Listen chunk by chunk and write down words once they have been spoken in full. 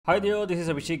Hi there, this is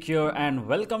Abhishek here and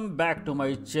welcome back to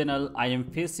my channel. I am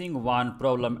facing one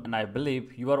problem and I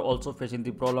believe you are also facing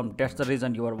the problem. That's the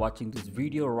reason you are watching this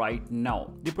video right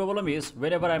now. The problem is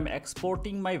whenever I'm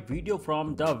exporting my video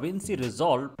from Davinci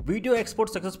Resolve, video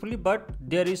exports successfully but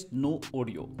there is no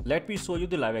audio. Let me show you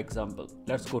the live example.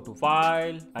 Let's go to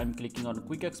File. I'm clicking on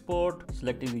Quick Export,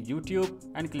 selecting the YouTube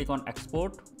and click on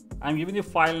Export. I'm giving the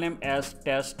file name as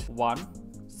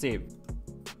test1, save.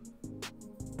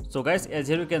 So guys, as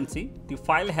here you can see, the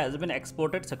file has been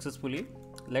exported successfully.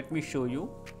 Let me show you.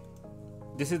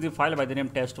 This is the file by the name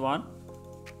test1.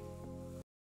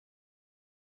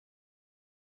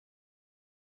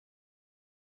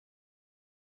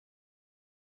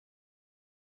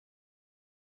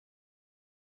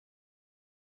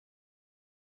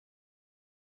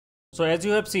 So as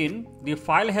you have seen, the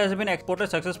file has been exported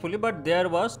successfully but there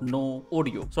was no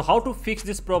audio. So how to fix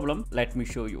this problem? Let me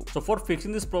show you. So for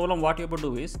fixing this problem, what you have to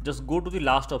do is just go to the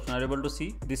last option. Are you able to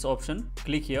see this option?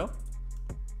 Click here.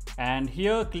 And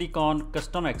here click on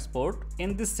custom export.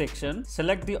 In this section,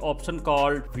 select the option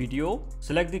called video.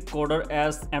 Select the coder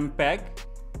as MPEG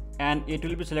and it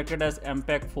will be selected as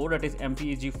MPEG-4, that is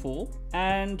MPEG-4,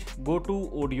 and go to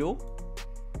audio.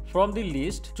 From the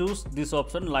list, choose this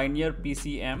option linear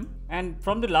PCM, and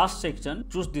from the last section,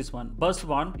 choose this one bus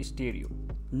 1 stereo.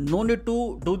 No need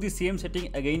to do the same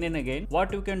setting again and again.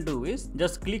 What you can do is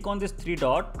just click on this 3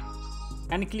 dot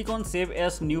and click on save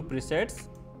as new presets,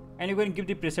 and you can give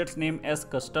the presets name as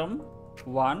custom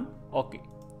 1. Okay.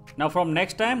 Now from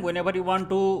next time, whenever you want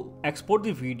to export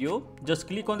the video, just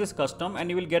click on this custom and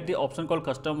you will get the option called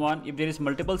custom 1. If there is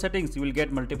multiple settings, you will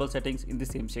get multiple settings in the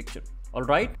same section.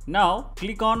 Alright, now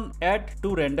click on add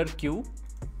to render queue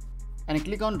and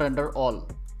click on render all.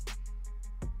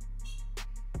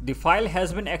 The file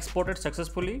has been exported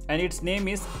successfully and its name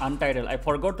is untitled. I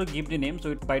forgot to give the name,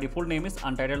 so it by default name is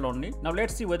untitled only. Now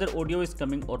let's see whether audio is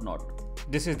coming or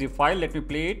not. This is the file, let me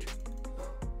play it.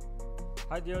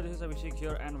 Hi there, this is Abhishek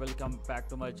here and welcome back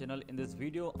to my channel. In this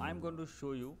video, I'm going to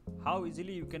show you how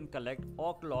easily you can collect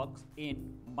awk logs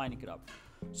in Minecraft.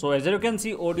 So as you can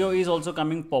see, audio is also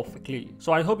coming perfectly.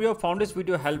 So I hope you have found this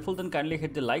video helpful. Then kindly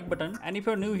hit the like button, and if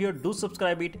you're new here, do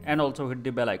subscribe it and also hit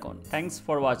the bell icon. Thanks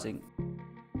for watching.